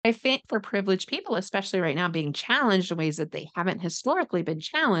I think for privileged people, especially right now being challenged in ways that they haven't historically been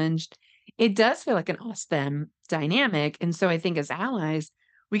challenged, it does feel like an us them dynamic. And so I think as allies,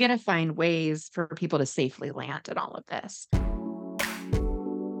 we got to find ways for people to safely land in all of this.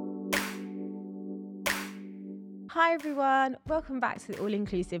 Hi everyone, welcome back to the All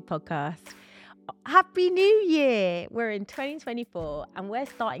Inclusive podcast. Happy New Year! We're in 2024 and we're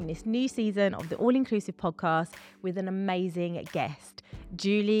starting this new season of the All Inclusive podcast with an amazing guest,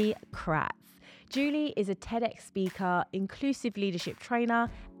 Julie Kratz. Julie is a TEDx speaker, inclusive leadership trainer,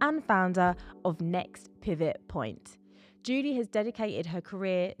 and founder of Next Pivot Point. Julie has dedicated her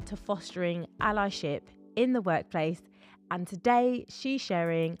career to fostering allyship in the workplace, and today she's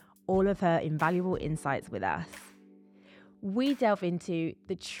sharing all of her invaluable insights with us. We delve into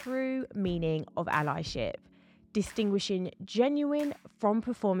the true meaning of allyship, distinguishing genuine from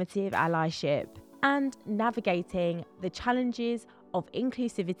performative allyship, and navigating the challenges of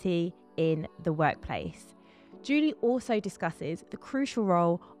inclusivity in the workplace. Julie also discusses the crucial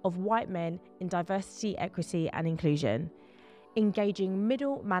role of white men in diversity, equity, and inclusion, engaging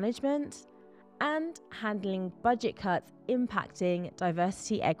middle management, and handling budget cuts impacting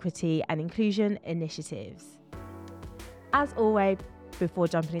diversity, equity, and inclusion initiatives. As always, before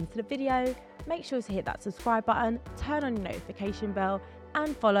jumping into the video, make sure to hit that subscribe button, turn on your notification bell,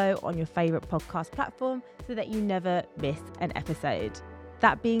 and follow on your favourite podcast platform so that you never miss an episode.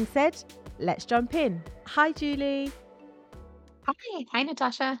 That being said, let's jump in. Hi, Julie. Hi. Hi,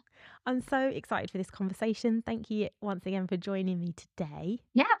 Natasha. I'm so excited for this conversation. Thank you once again for joining me today.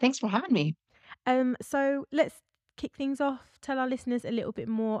 Yeah, thanks for having me. So let's kick things off. Tell our listeners a little bit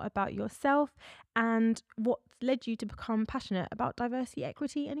more about yourself and what led you to become passionate about diversity,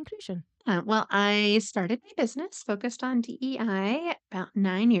 equity, and inclusion. Well, I started my business focused on DEI about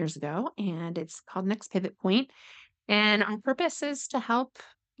 9 years ago, and it's called Next Pivot Point. And our purpose is to help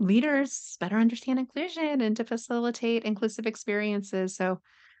leaders better understand inclusion and to facilitate inclusive experiences. So,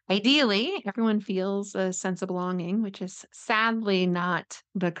 ideally, everyone feels a sense of belonging, which is sadly not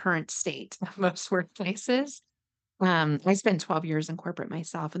the current state of most workplaces. I spent 12 years in corporate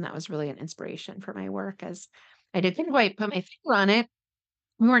myself, and that was really an inspiration for my work as I didn't quite put my finger on it.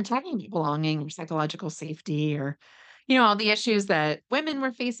 We weren't talking about belonging or psychological safety or, all the issues that women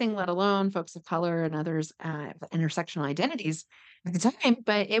were facing, let alone folks of color and others with intersectional identities at the time.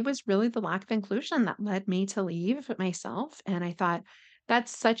 But it was really the lack of inclusion that led me to leave myself. And I thought,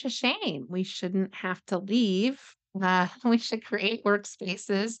 that's such a shame. We shouldn't have to leave. We should create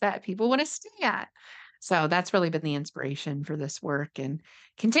workspaces that people want to stay at. So that's really been the inspiration for this work and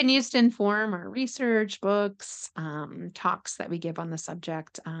continues to inform our research, books, talks that we give on the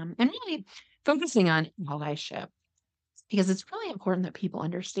subject, and really focusing on allyship because it's really important that people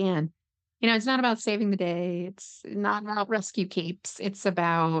understand, it's not about saving the day. It's not about rescue capes. It's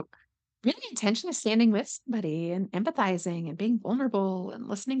about really intentionally standing with somebody and empathizing and being vulnerable and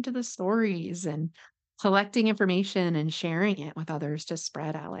listening to the stories and collecting information and sharing it with others to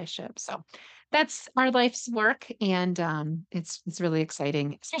spread allyship. So that's our life's work, and it's really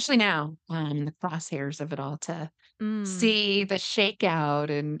exciting, especially now in the crosshairs of it all to Mm. see the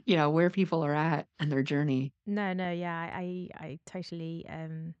shakeout and where people are at in their journey. No, yeah, I totally,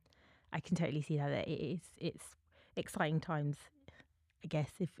 I can totally see that it's exciting times, I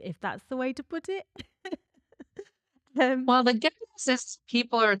guess, if that's the way to put it. um, Well, the good news is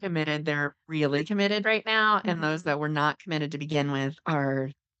people are committed. They're really committed right now, and mhm. those that were not committed to begin with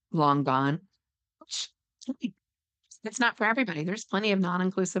are long gone. Which, hey, it's not for everybody. There's plenty of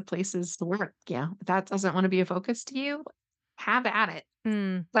non-inclusive places to work. Yeah, if that doesn't want to be a focus to you, have at it.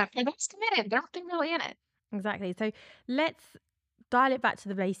 Mm, But for those committed, they're really in it. exactly. So let's dial it back to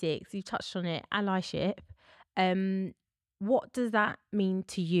the basics. You touched on it, allyship. Um, what does that mean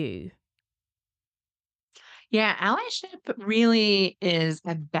to you? Yeah, allyship really is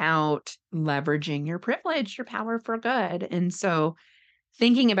about leveraging your privilege, your power for good. And so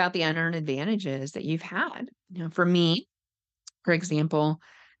thinking about the unearned advantages that you've had. For me, for example,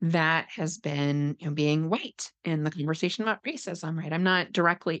 that has been, being white in the conversation about racism, right? I'm not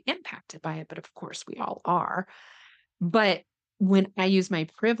directly impacted by it, but of course we all are. But when I use my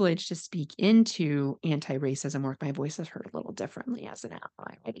privilege to speak into anti-racism work, my voice is heard a little differently as an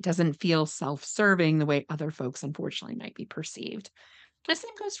ally. Right? It doesn't feel self-serving the way other folks unfortunately might be perceived. The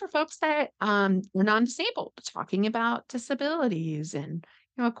same goes for folks that are non-disabled, talking about disabilities and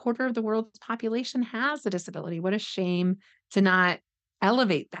a quarter of the world's population has a disability. What a shame to not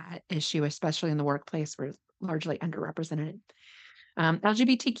elevate that issue, especially in the workplace where it's largely underrepresented.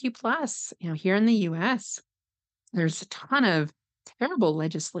 LGBTQ plus, here in the US, there's a ton of terrible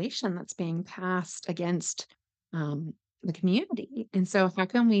legislation that's being passed against the community. And so, how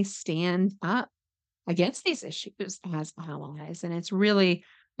can we stand up against these issues as allies? And it's really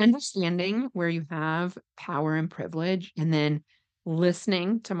understanding where you have power and privilege, and then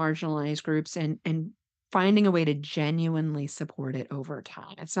listening to marginalized groups and finding a way to genuinely support it over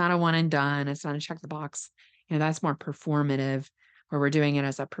time. It's not a one and done, it's not a check the box. That's more performative, where we're doing it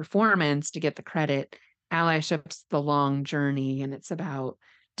as a performance to get the credit. Allyship's the long journey, and it's about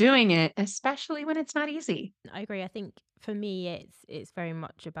doing it, especially when it's not easy. I agree. I think for me, it's very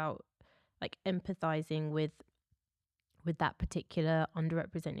much about like empathizing with that particular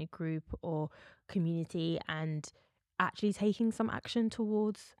underrepresented group or community, and actually taking some action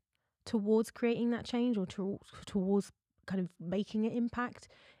towards creating that change, or towards kind of making an impact,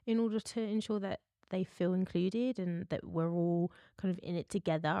 in order to ensure that they feel included and that we're all kind of in it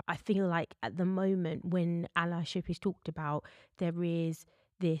together. I feel like at the moment, when allyship is talked about, there is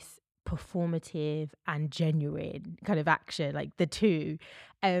this performative and genuine kind of action, like the two.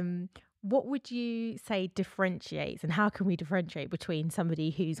 um what would you say differentiates, and how can we differentiate between somebody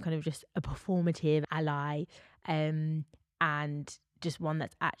who's kind of just a performative ally, um, and just one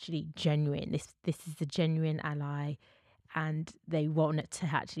that's actually genuine? This is a genuine ally, and they want it to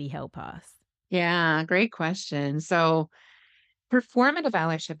actually help us. Yeah, great question. So, performative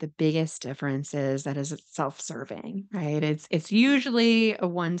allyship, the biggest difference is that is it's self-serving, right? It's usually a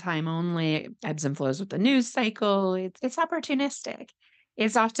one-time only, it ebbs and flows with the news cycle. It's opportunistic.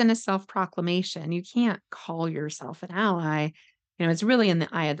 It's often a self-proclamation. You can't call yourself an ally. It's really in the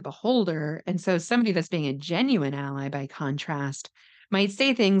eye of the beholder. And so somebody that's being a genuine ally, by contrast, might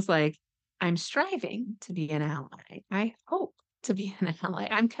say things like, I'm striving to be an ally. I hope to be an ally.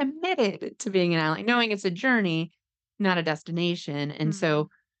 I'm committed to being an ally, knowing it's a journey, not a destination. And Mm. so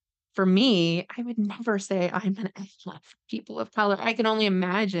for me, I would never say I'm an ally for people of color. I can only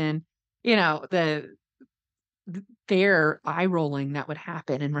imagine, their eye rolling that would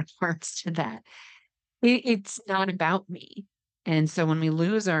happen in regards to that. It's not about me. And so when we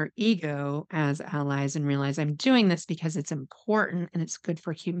lose our ego as allies and realize I'm doing this because it's important and it's good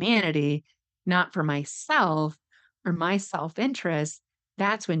for humanity, not for myself or my self interest,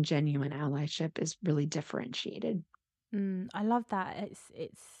 that's when genuine allyship is really differentiated. I love that.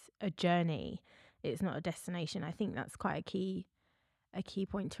 It's a journey. It's not a destination. I think that's quite a key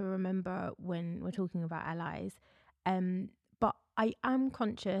point to remember when we're talking about allies. But I am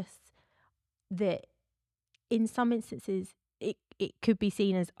conscious that in some instances it could be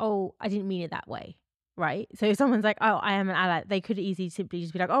seen as, oh, I didn't mean it that way. Right. So if someone's like, oh, I am an ally, they could easily simply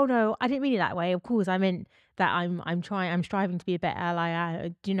just be like, oh no, I didn't mean it that way. Of course I meant that I'm striving to be a better ally.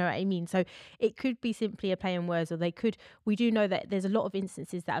 Do you know what I mean? So it could be simply a play on words, or we do know that there's a lot of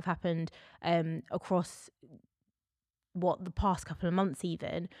instances that have happened across the past couple of months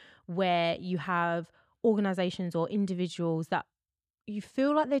even, where you have organizations or individuals that you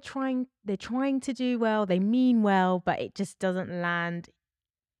feel like they're trying to do well, they mean well, but it just doesn't land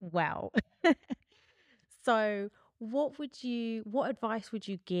well. So, what advice would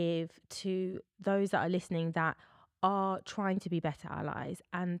you give to those that are listening, that are trying to be better allies,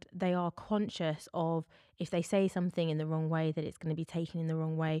 and they are conscious of, if they say something in the wrong way, that it's going to be taken in the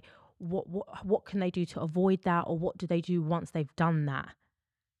wrong way? What can they do to avoid that, or what do they do once they've done that?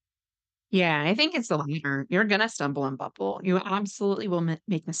 Yeah, I think it's the latter. You're gonna stumble and bubble. You absolutely will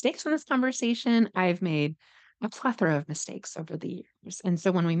make mistakes in this conversation. I've made a plethora of mistakes over the years. And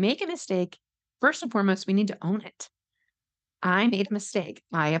so when we make a mistake, first and foremost, we need to own it. I made a mistake.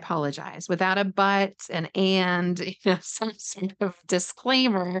 I apologize, without a but, an and, some sort of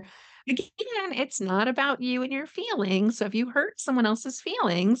disclaimer. Again, it's not about you and your feelings. So if you hurt someone else's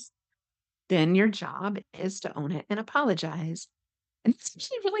feelings, then your job is to own it and apologize. And it's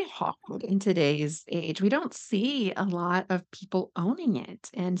actually really hard in today's age. We don't see a lot of people owning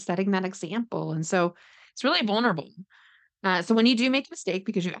it and setting that example. And so it's really vulnerable. So when you do make a mistake,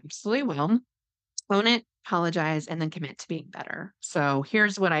 because you absolutely will, own it, apologize, and then commit to being better. So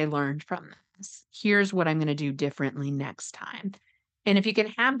here's what I learned from this. Here's what I'm going to do differently next time. And if you can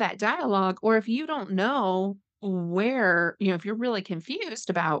have that dialogue, or if you don't know where, if you're really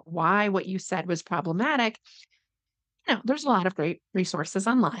confused about why what you said was problematic, there's a lot of great resources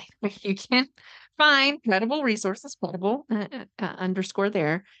online where you can find credible resources, credible underscore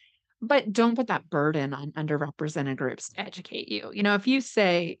there, but don't put that burden on underrepresented groups to educate you. If you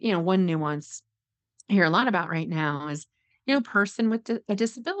say, one nuance I hear a lot about right now is, person with a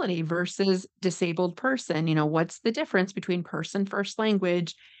disability versus disabled person. What's the difference between person first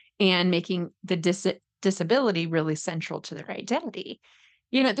language and making the disability really central to their identity?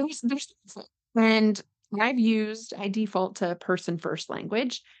 There's, and I default to person first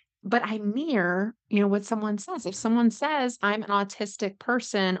language. but I mirror, what someone says. If someone says I'm an autistic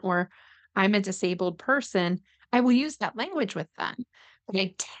person or I'm a disabled person, I will use that language with them. But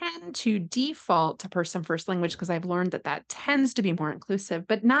I tend to default to person first language because I've learned that that tends to be more inclusive,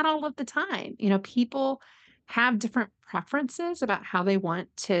 but not all of the time. People have different preferences about how they want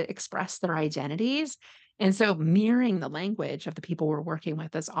to express their identities. And so mirroring the language of the people we're working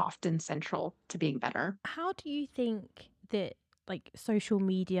with is often central to being better. How do you think that like social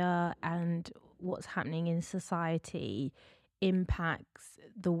media and what's happening in society impacts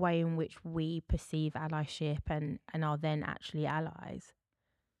the way in which we perceive allyship and are then actually allies?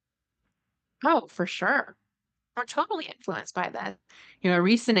 Oh, for sure. We're totally influenced by that. A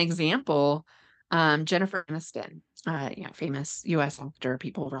recent example, Jennifer Aniston, famous US actor,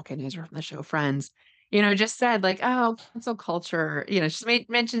 people recognize her from the show Friends, just said like, oh, cancel culture. She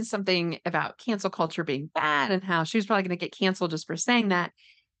mentioned something about cancel culture being bad and how she was probably going to get canceled just for saying that.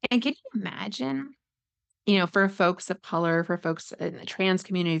 And can you imagine, for folks of color, for folks in the trans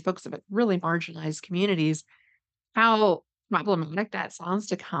community, folks of really marginalized communities, how problematic that sounds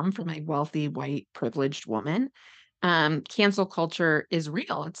to come from a wealthy, white, privileged woman. Cancel culture is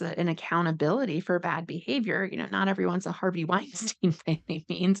real. It's an accountability for bad behavior. Not everyone's a Harvey Weinstein by any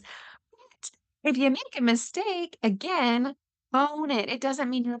means. But if you make a mistake, again, own it. It doesn't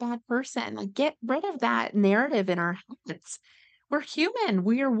mean you're a bad person. Like, get rid of that narrative in our heads. We're human.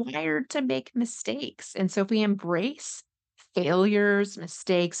 We are wired to make mistakes. And so if we embrace failures,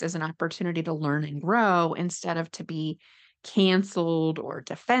 mistakes as an opportunity to learn and grow instead of to be canceled or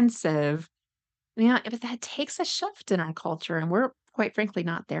defensive, but that takes a shift in our culture, and we're quite frankly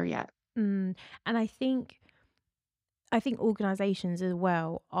not there yet. Mm. And I think organizations as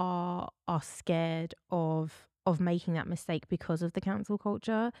well are scared of making that mistake because of the cancel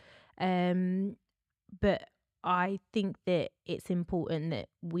culture. Um but I think that it's important that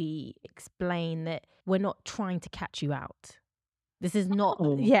we explain that we're not trying to catch you out. This is not,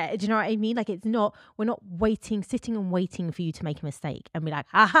 Oh. yeah, do you know what I mean? Like it's not, we're not waiting, sitting and waiting for you to make a mistake and be like,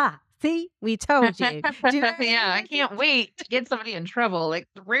 aha, see, we told you. Do you know what I Yeah, mean? I Like it, can't wait to get somebody in trouble. Like,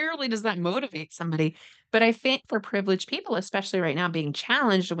 rarely does that motivate somebody. But I think for privileged people, especially right now, being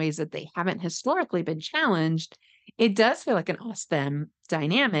challenged in ways that they haven't historically been challenged, it does feel like an us them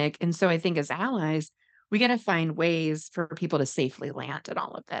dynamic. And so I think as allies, we got to find ways for people to safely land in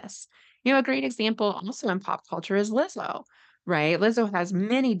all of this. A great example also in pop culture is Lizzo, right? Lizzo has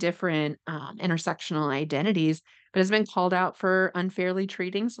many different intersectional identities but has been called out for unfairly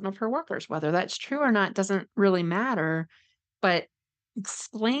treating some of her workers. Whether that's true or not doesn't really matter, but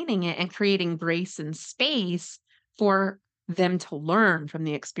explaining it and creating grace and space for them to learn from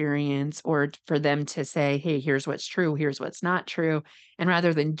the experience or for them to say, hey, here's what's true, here's what's not true. And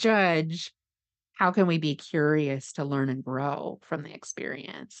rather than judge, how can we be curious to learn and grow from the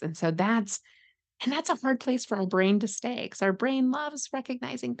experience? And that's a hard place for our brain to stay because our brain loves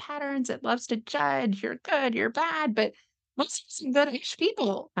recognizing patterns. It loves to judge, you're good, you're bad, but most of us are good-ish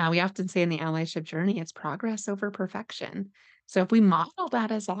people. We often say in the allyship journey, it's progress over perfection. So if we model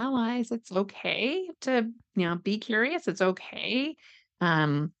that as allies, it's okay to, be curious. It's okay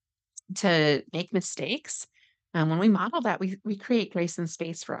um, to make mistakes. When we model that, we create grace and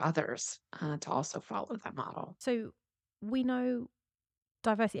space for others to also follow that model. so we know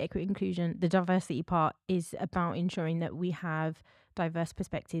diversity, equity, inclusion, the diversity part is about ensuring that we have diverse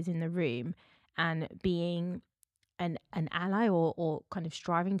perspectives in the room and being an ally or kind of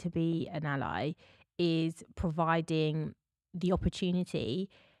striving to be an ally is providing the opportunity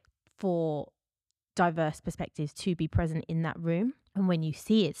for diverse perspectives to be present in that room. And when you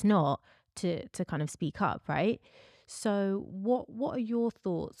see it's not, to kind of speak up, right? So what are your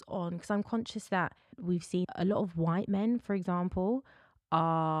thoughts on, because I'm conscious that we've seen a lot of white men, for example,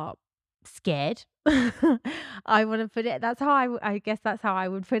 are scared. I want to put it. That's how I guess that's how I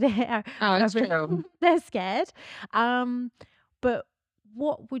would put it. Oh, it's true. They're scared. Um, but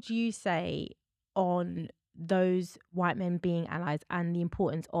what would you say on those white men being allies and the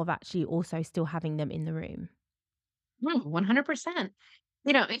importance of actually also still having them in the room? No, 100%.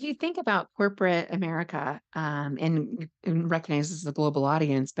 If you think about corporate America, and recognizes the global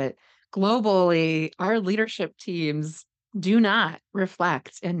audience, but globally, our leadership teams do not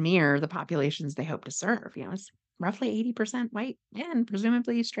reflect and mirror the populations they hope to serve. It's roughly 80% white men,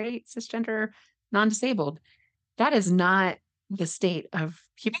 presumably straight, cisgender, non-disabled. That is not the state of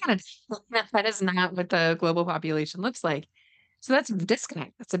humanity. That is not what the global population looks like. So that's a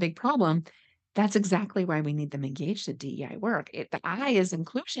disconnect. That's a big problem. That's exactly why we need them engaged in DEI work. The I is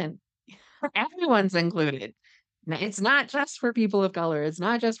inclusion. Everyone's included. It's not just for people of color. It's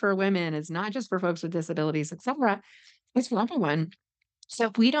not just for women. It's not just for folks with disabilities, etc. It's for everyone. So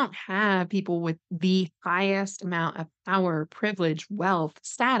if we don't have people with the highest amount of power, privilege, wealth,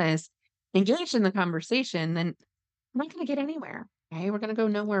 status engaged in the conversation, then we're not going to get anywhere. Okay, we're going to go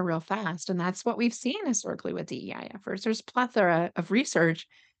nowhere real fast. And that's what we've seen historically with DEI efforts. There's plethora of research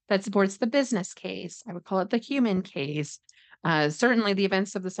that supports the business case. I would call it the human case. Certainly the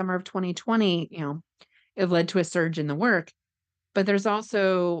events of the summer of 2020, it led to a surge in the work, but there's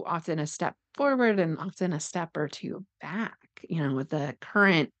also often a step forward and often a step or two back, with the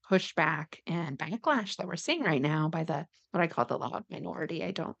current pushback and backlash that we're seeing right now by the what I call the loud minority.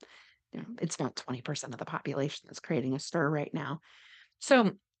 I don't, it's about 20% of the population that's creating a stir right now.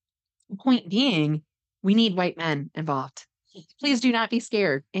 So, point being, we need white men involved. Please do not be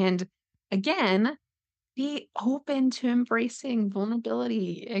scared. And again, be open to embracing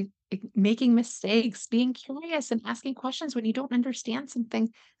vulnerability, making mistakes, being curious and asking questions when you don't understand something.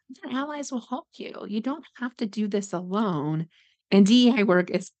 Other allies will help you. You don't have to do this alone. And DEI work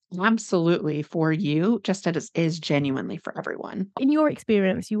is absolutely for you, just as it is genuinely for everyone. In your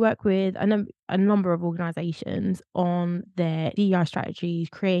experience, you work with a number of organizations on their DEI strategies,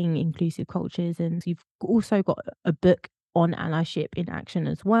 creating inclusive cultures, and you've also got a book on allyship in action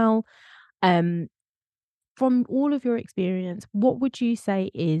as well. Um, from all of your experience, what would you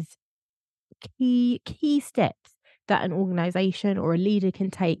say is key steps that an organization or a leader can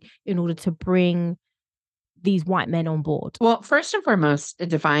take in order to bring these white men on board? Well, first and foremost,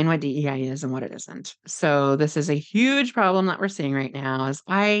 define what DEI is and what it isn't. So this is a huge problem that we're seeing right now is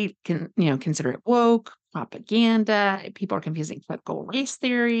I can, consider it woke, propaganda. People are confusing critical race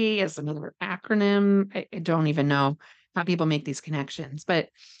theory as another acronym. I don't even know how people make these connections, but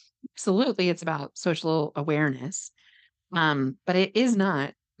absolutely it's about social awareness. But it is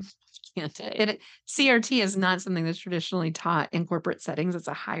not CRT is not something that's traditionally taught in corporate settings. It's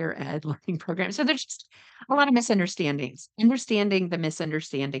a higher ed learning program. So there's just a lot of misunderstandings. Understanding the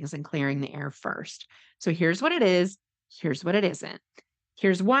misunderstandings and clearing the air first. So here's what it is. Here's what it isn't.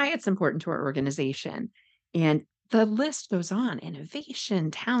 Here's why it's important to our organization. And the list goes on: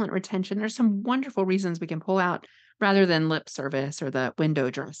 innovation, talent retention. There's some wonderful reasons we can pull out rather than lip service or the window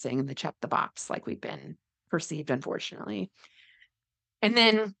dressing and the check the box like we've been perceived, unfortunately. And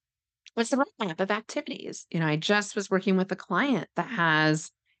then what's the roadmap of activities? I just was working with a client that has,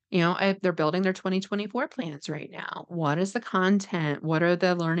 they're building their 2024 plans right now. What is the content? What are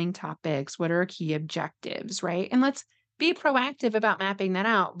the learning topics? What are key objectives? Right. And let's be proactive about mapping that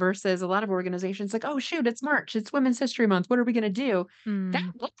out versus a lot of organizations like, oh, shoot, it's March. It's Women's History Month. What are we going to do? That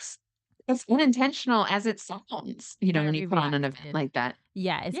Mm, looks as unintentional as it sounds, when you very put on an event reactive. like that.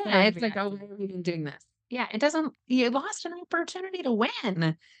 Yeah, it's Yeah. very It's like, oh, reactive. why are we even doing this? Yeah. It doesn't, you lost an opportunity to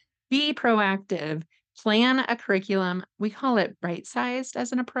win. Be proactive, plan a curriculum. We call it right-sized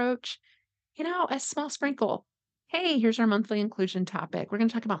as an approach, a small sprinkle. Hey, here's our monthly inclusion topic. We're going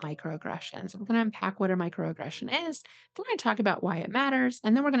to talk about microaggressions. We're going to unpack what a microaggression is. We're going to talk about why it matters.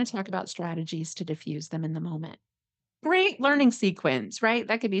 And then we're going to talk about strategies to diffuse them in the moment. Great learning sequence, right?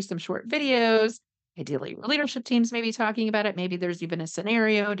 That could be some short videos. Ideally, your leadership teams may be talking about it. Maybe there's even a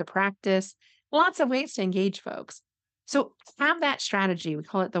scenario to practice. Lots of ways to engage folks. So have that strategy. We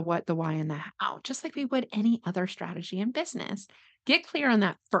call it the what, the why, and the how, just like we would any other strategy in business. Get clear on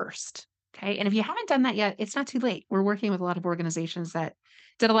that first. Okay. And if you haven't done that yet, it's not too late. We're working with a lot of organizations that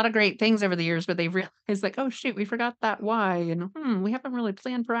did a lot of great things over the years, but they've realized like, oh shoot, we forgot that why. And we haven't really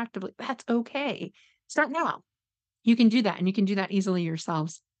planned proactively. That's okay. Start now. You can do that, and you can do that easily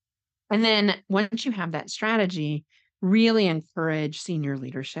yourselves. And then once you have that strategy, really encourage senior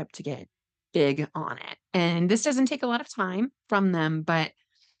leadership to get big on it. And this doesn't take a lot of time from them, but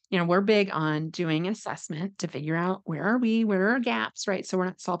we're big on doing an assessment to figure out where are we, where are our gaps, right? So we're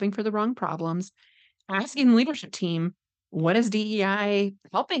not solving for the wrong problems. Asking the leadership team, what is DEI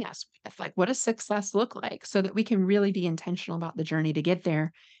helping us with? Like, what does success look like so that we can really be intentional about the journey to get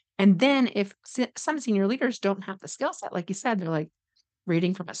there? And then if some senior leaders don't have the skill set, like you said, they're like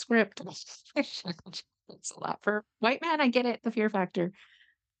reading from a script. It's a lot for white men. I get it, the fear factor.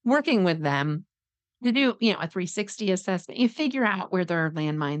 Working with them to do, a 360 assessment, you figure out where their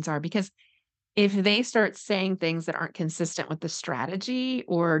landmines are because if they start saying things that aren't consistent with the strategy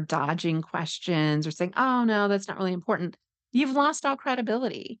or dodging questions or saying, "Oh, no, that's not really important," you've lost all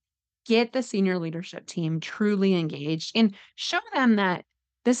credibility. Get the senior leadership team truly engaged and show them that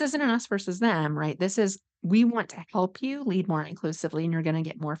this isn't an us versus them, right? This is we want to help you lead more inclusively, and you're gonna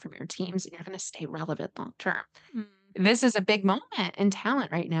get more from your teams, and you're gonna stay relevant long term. Mm. This is a big moment in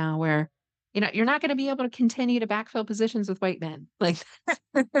talent right now where, you're not gonna be able to continue to backfill positions with white men. Like,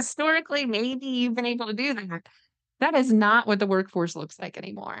 historically, maybe you've been able to do that, That is not what the workforce looks like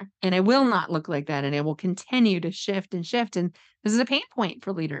anymore, and it will not look like that, and it will continue to shift and shift, and this is a pain point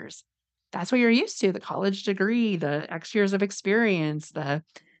for leaders. That's what you're used to, the college degree, the X years of experience, the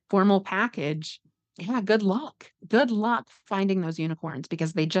formal package. Yeah, good luck. Good luck finding those unicorns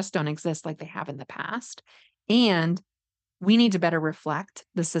because they just don't exist like they have in the past, and we need to better reflect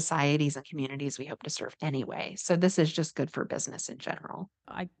the societies and communities we hope to serve anyway, so this is just good for business in general.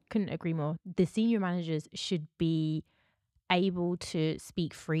 I couldn't agree more. The senior managers should be able to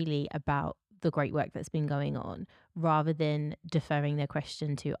speak freely about the great work that's been going on rather than deferring their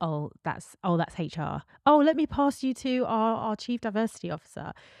question to, that's HR. Oh, let me pass you to our chief diversity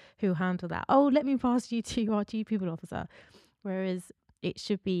officer who handle that. Oh, let me pass you to our chief people officer. Whereas it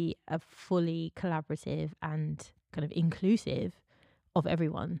should be a fully collaborative and kind of inclusive of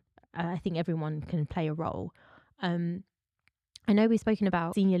everyone. I think everyone can play a role. Um, I know we've spoken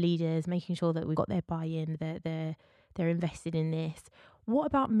about senior leaders, making sure that we've got their buy-in, they're invested in this. What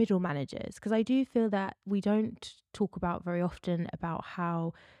about middle managers? Because I do feel that we don't talk about very often about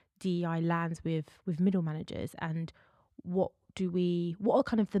how DEI lands with middle managers, and what are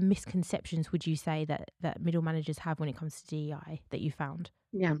kind of the misconceptions would you say that middle managers have when it comes to DEI that you found?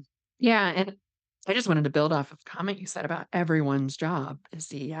 Yeah. Yeah, and I just wanted to build off of a comment you said about everyone's job is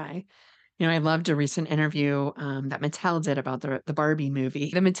DEI. I loved a recent interview, that Mattel did about the Barbie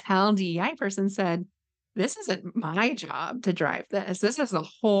movie. The Mattel DEI person said, "This isn't my job to drive this. This is the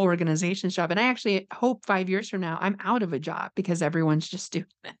whole organization's job, and I actually hope 5 years from now, I'm out of a job because everyone's just doing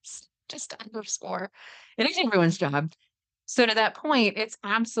this." Just to underscore, it is everyone's job. So to that point, it's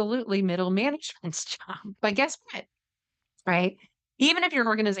absolutely middle management's job. But guess what? Right? Even if your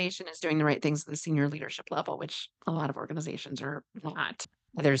organization is doing the right things at the senior leadership level, which a lot of organizations are not,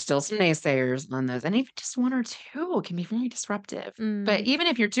 there's still some naysayers on those, and even just 1 or 2 can be very disruptive. But Mm. even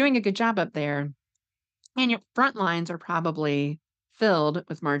if you're doing a good job up there and your front lines are probably filled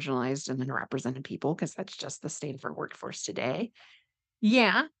with marginalized and underrepresented people, because that's just the state of our workforce today.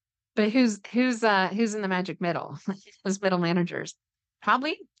 Yeah, but who's in the magic middle? Those middle managers.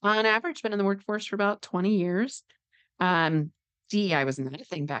 Probably, on average, been in the workforce for about 20 years. um, DEI was not a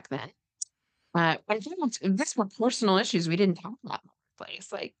thing back then. I think this were personal issues we didn't talk about in the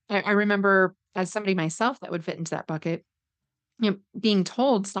workplace. Like, I remember as somebody myself that would fit into that bucket, being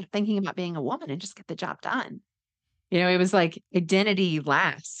told, "Stop thinking about being a woman and just get the job done." It was like identity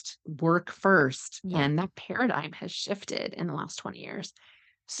last, work first, Yeah. and that paradigm has shifted in the last 20 years.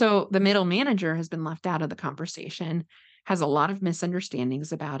 So the middle manager has been left out of the conversation, has a lot of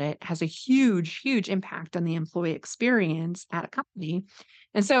misunderstandings about it, has a huge, huge impact on the employee experience at a company.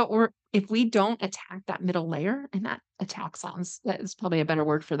 And so if we don't attack that middle layer, and that attack sounds that is probably a better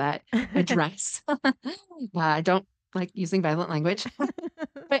word for that, address. I don't like using violent language,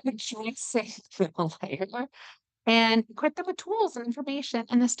 but addressing the middle layer and equip them with tools and information.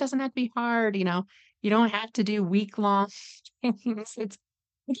 And this doesn't have to be hard. You don't have to do week-long things.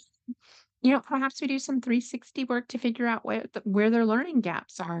 Perhaps we do some 360 work to figure out where their learning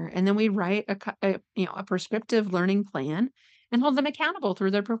gaps are, and then we write a prescriptive learning plan and hold them accountable through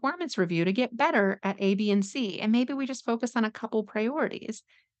their performance review to get better at A, B, and C. And maybe we just focus on a couple priorities.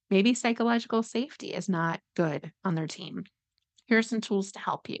 Maybe psychological safety is not good on their team. Here's some tools to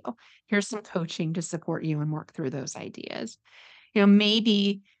help you. Here's some coaching to support you and work through those ideas.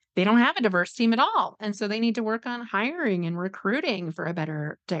 Maybe they don't have a diverse team at all. And so they need to work on hiring and recruiting for a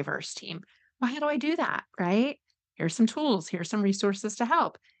better diverse team. Well, how do I do that? Right? Here's some tools. Here's some resources to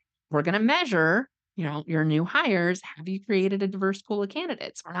help. We're going to measure, your new hires. Have you created a diverse pool of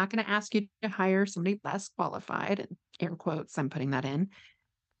candidates? We're not going to ask you to hire somebody less qualified, and air quotes, I'm putting that in,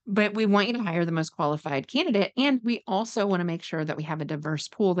 but we want you to hire the most qualified candidate, and we also wanna make sure that we have a diverse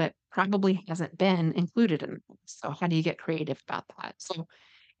pool that probably hasn't been included in this. So how do you get creative about that? So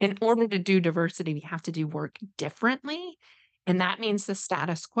in order to do diversity, we have to do work differently, and that means the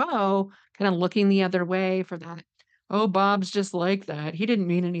status quo kinda looking the other way for that, "Oh, Bob's just like that. He didn't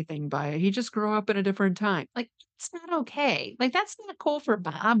mean anything by it. He just grew up in a different time." Like, it's not okay. Like, that's not cool for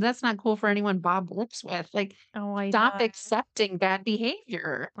Bob. That's not cool for anyone Bob works with. Like, Oh, I stop know. accepting bad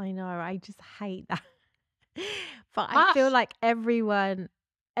behavior. I know. I just hate that. But I Ah, feel like everyone's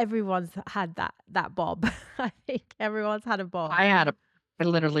had that bob. I think everyone's had a bob. I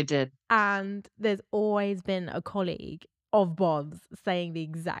literally did. And there's always been a colleague of Bob's saying the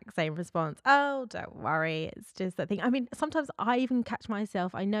exact same response. "Oh, don't worry, it's just that thing." I mean, sometimes I even catch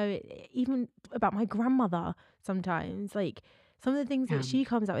myself, I know it, even about my grandmother sometimes, like some of the things that Yeah. she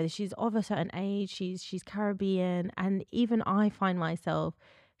comes up with, she's of a certain age, she's Caribbean, and even I find myself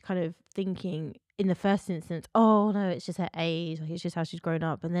kind of thinking, in the first instance, oh no, it's just her age, like it's just how she's grown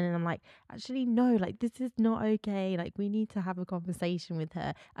up. And then I'm like, actually, no, like this is not okay. Like we need to have a conversation with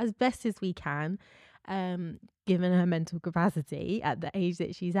her as best as we can, um, given her mental capacity at the age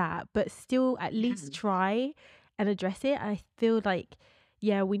that she's at, but still at least Yes. try and address it. I feel like,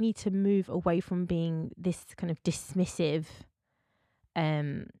 yeah, we need to move away from being this kind of dismissive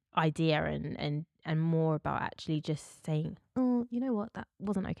idea and more about actually just saying, oh, you know what, that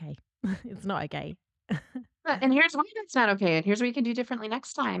wasn't okay. It's not okay. And here's why that's not okay, and here's what you can do differently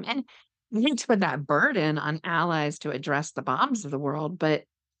next time. And we need to put that burden on allies to address the bombs of the world. But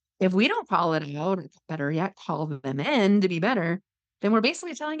if we don't call it out, or better yet, call them in to be better, then we're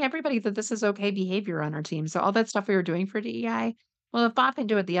basically telling everybody that this is okay behavior on our team. So all that stuff we were doing for DEI, well, if Bob can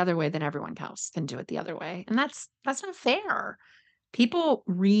do it the other way, then everyone else can do it the other way. And that's not fair. People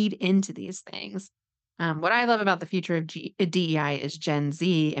read into these things. What I love about the future of DEI is Gen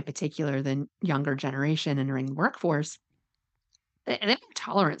Z, in particular, the younger generation entering the workforce. They have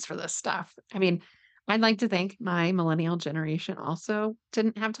tolerance for this stuff. I mean, I'd like to think my millennial generation also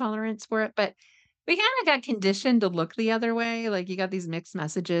didn't have tolerance for it, but we kind of got conditioned to look the other way. Like you got these mixed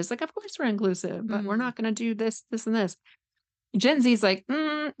messages, like, of course we're inclusive, but we're Mm, not going to do this, this, and this. Gen Z's like,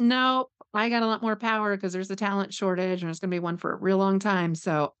 no, I got a lot more power because there's a talent shortage and there's going to be one for a real long time.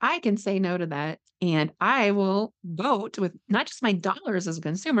 So I can say no to that. And I will vote with not just my dollars as a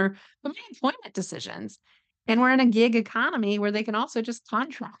consumer, but my employment decisions. And we're in a gig economy where they can also just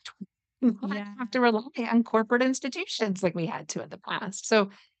contract. We don't yeah. have to rely on corporate institutions like we had to in the past. So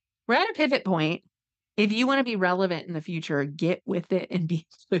we're at a pivot point. If you want to be relevant in the future, get with it and be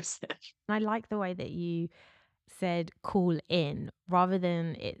inclusive. I like the way that you said call in rather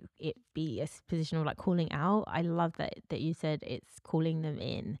than it be a position of like calling out. I love that you said it's calling them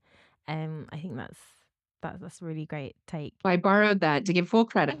in. I think that's a really great take. I borrowed that to give full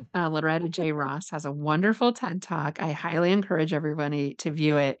credit. Loretta J. Ross has a wonderful TED Talk. I highly encourage everybody to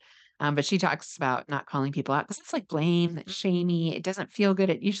view it. But she talks about not calling people out because it's like blame, that's shamey. It doesn't feel good.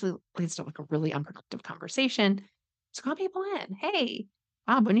 It usually leads to like a really unproductive conversation. So call people in. Hey,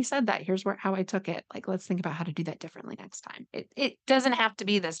 Bob, when you said that, here's how I took it. Like, let's think about how to do that differently next time. It doesn't have to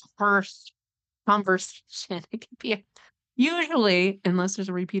be this first conversation. It can be usually, unless there's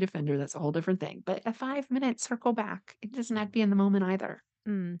a repeat offender, that's a whole different thing, but a 5-minute circle back, it doesn't have to be in the moment either.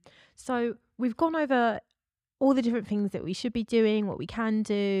 Mm. So we've gone over all the different things that we should be doing, what we can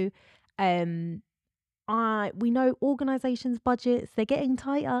do. Um, I we know organizations' budgets, they're getting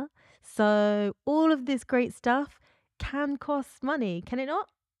tighter. So all of this great stuff can cost money, can it not?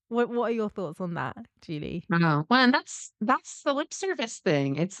 What are your thoughts on that, Julie? Oh, well, and that's the lip service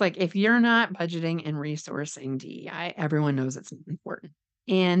thing. It's like if you're not budgeting and resourcing DEI, everyone knows it's not important.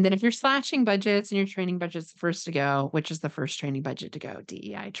 And then if you're slashing budgets and your training budget's the first to go, which is the first training budget to go,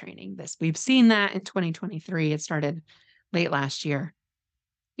 DEI training. This we've seen that in 2023. It started late last year.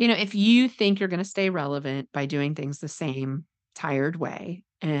 If you think you're gonna stay relevant by doing things the same tired way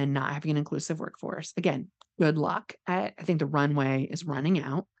and not having an inclusive workforce, again, good luck. I think the runway is running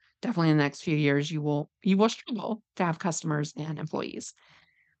out. Definitely in the next few years, you will struggle to have customers and employees.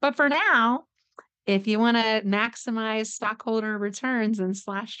 But for now, if you wanna maximize stockholder returns and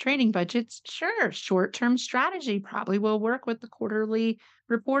slash training budgets, sure, short-term strategy probably will work with the quarterly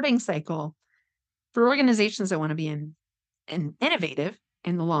reporting cycle. For organizations that wanna be innovative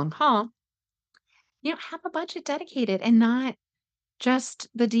in the long haul, have a budget dedicated and not just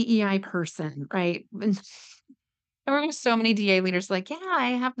the DEI person, right? And there were so many DA leaders like, yeah, I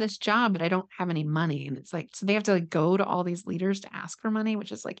have this job, but I don't have any money. And it's like, so they have to like go to all these leaders to ask for money,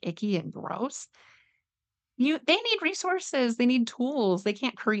 which is like icky and gross. They need resources, they need tools. They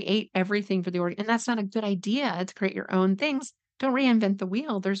can't create everything for the org. And that's not a good idea to create your own things. Don't reinvent the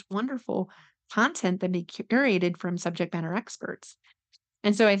wheel. There's wonderful content that be curated from subject matter experts.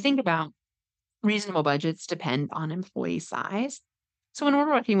 And so I think about reasonable budgets depend on employee size. So when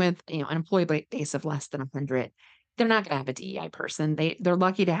we're working with, an employee base of less than 100, they're not going to have a DEI person. They're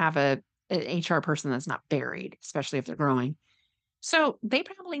lucky to have an HR person that's not buried, especially if they're growing. So they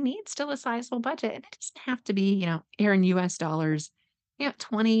probably need still a sizable budget. And it doesn't have to be, here in US dollars,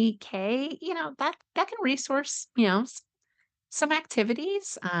 20K, that can resource, some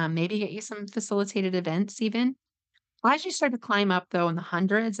activities, maybe get you some facilitated events even. As you start to climb up, though, in the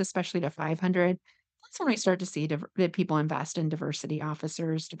hundreds, especially to 500, that's when we start to see that people invest in diversity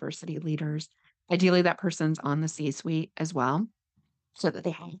officers, diversity leaders. Ideally, that person's on the C-suite as well, so that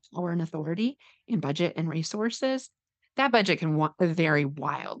they have power and authority in budget and resources. That budget can vary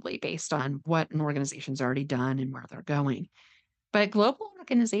wildly based on what an organization's already done and where they're going. But global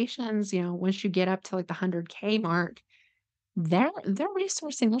organizations, once you get up to like the 100K mark, They're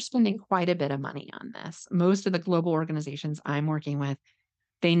resourcing, they're spending quite a bit of money on this. Most of the global organizations I'm working with,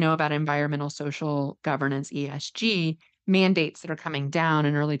 they know about environmental, social governance, ESG mandates that are coming down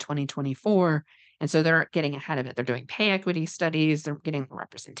in early 2024. And so they're getting ahead of it. They're doing pay equity studies, they're getting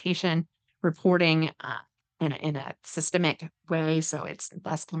representation, reporting in a systemic way. So it's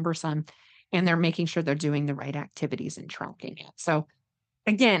less cumbersome. And they're making sure they're doing the right activities and tracking it. So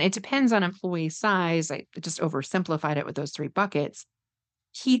again, it depends on employee size. I just oversimplified it with those three buckets.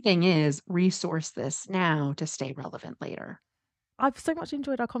 Key thing is resource this now to stay relevant later. I've so much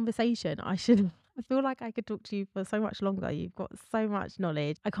enjoyed our conversation. I feel like I could talk to you for so much longer. You've got so much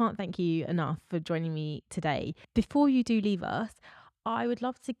knowledge. I can't thank you enough for joining me today. Before you do leave us, I would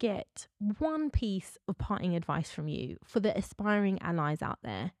love to get one piece of parting advice from you for the aspiring allies out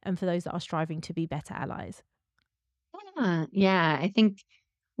there and for those that are striving to be better allies. Yeah, I think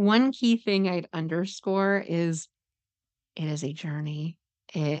one key thing I'd underscore is it is a journey.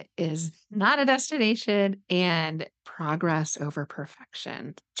 It is not a destination and progress over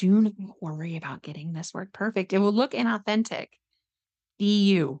perfection. Do not worry about getting this work perfect. It will look inauthentic. Be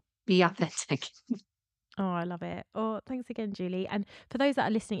you, be authentic. Oh, I love it. Oh, thanks again, Julie. And for those that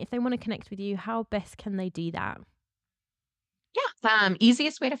are listening, if they want to connect with you, how best can they do that? Yeah,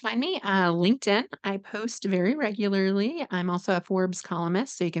 easiest way to find me, LinkedIn. I post very regularly. I'm also a Forbes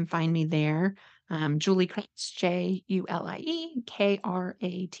columnist, so you can find me there. Julie Kratz,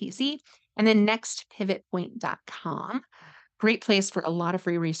 JuliekRatz, and then nextpivotpoint.com. Great place for a lot of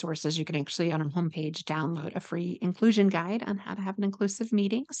free resources. You can actually, on our homepage, download a free inclusion guide on how to have an inclusive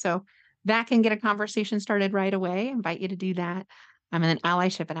meeting. So that can get a conversation started right away. I invite you to do that. And then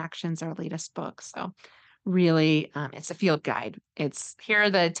Allyship in Action's our latest book. So really, it's a field guide. It's here are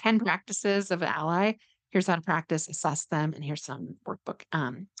the 10 practices of an ally. Here's how to practice, assess them, and here's some workbook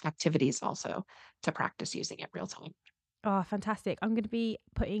activities also to practice using it real time. Oh, fantastic. I'm going to be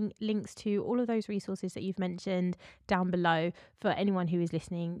putting links to all of those resources that you've mentioned down below for anyone who is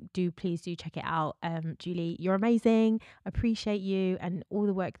listening. Please do check it out. Julie, you're amazing. Appreciate you and all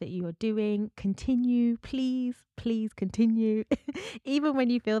the work that you are doing. Continue, please continue. Even when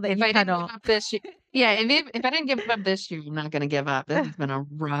you feel that If you I didn't give cannot. up this year yeah, if I didn't give up this year, I'm not gonna give up. This has been a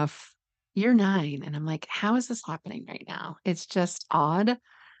rough year 9, and I'm like, "How is this happening right now?" It's just odd,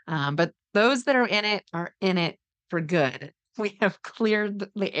 but those that are in it for good. We have cleared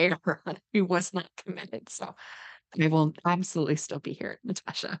the air on who was not committed, so I will absolutely still be here,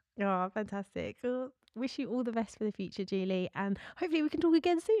 Natasha. Oh, fantastic. Well, wish you all the best for the future, Julie. And hopefully we can talk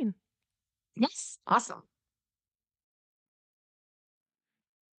again soon. Yes, awesome.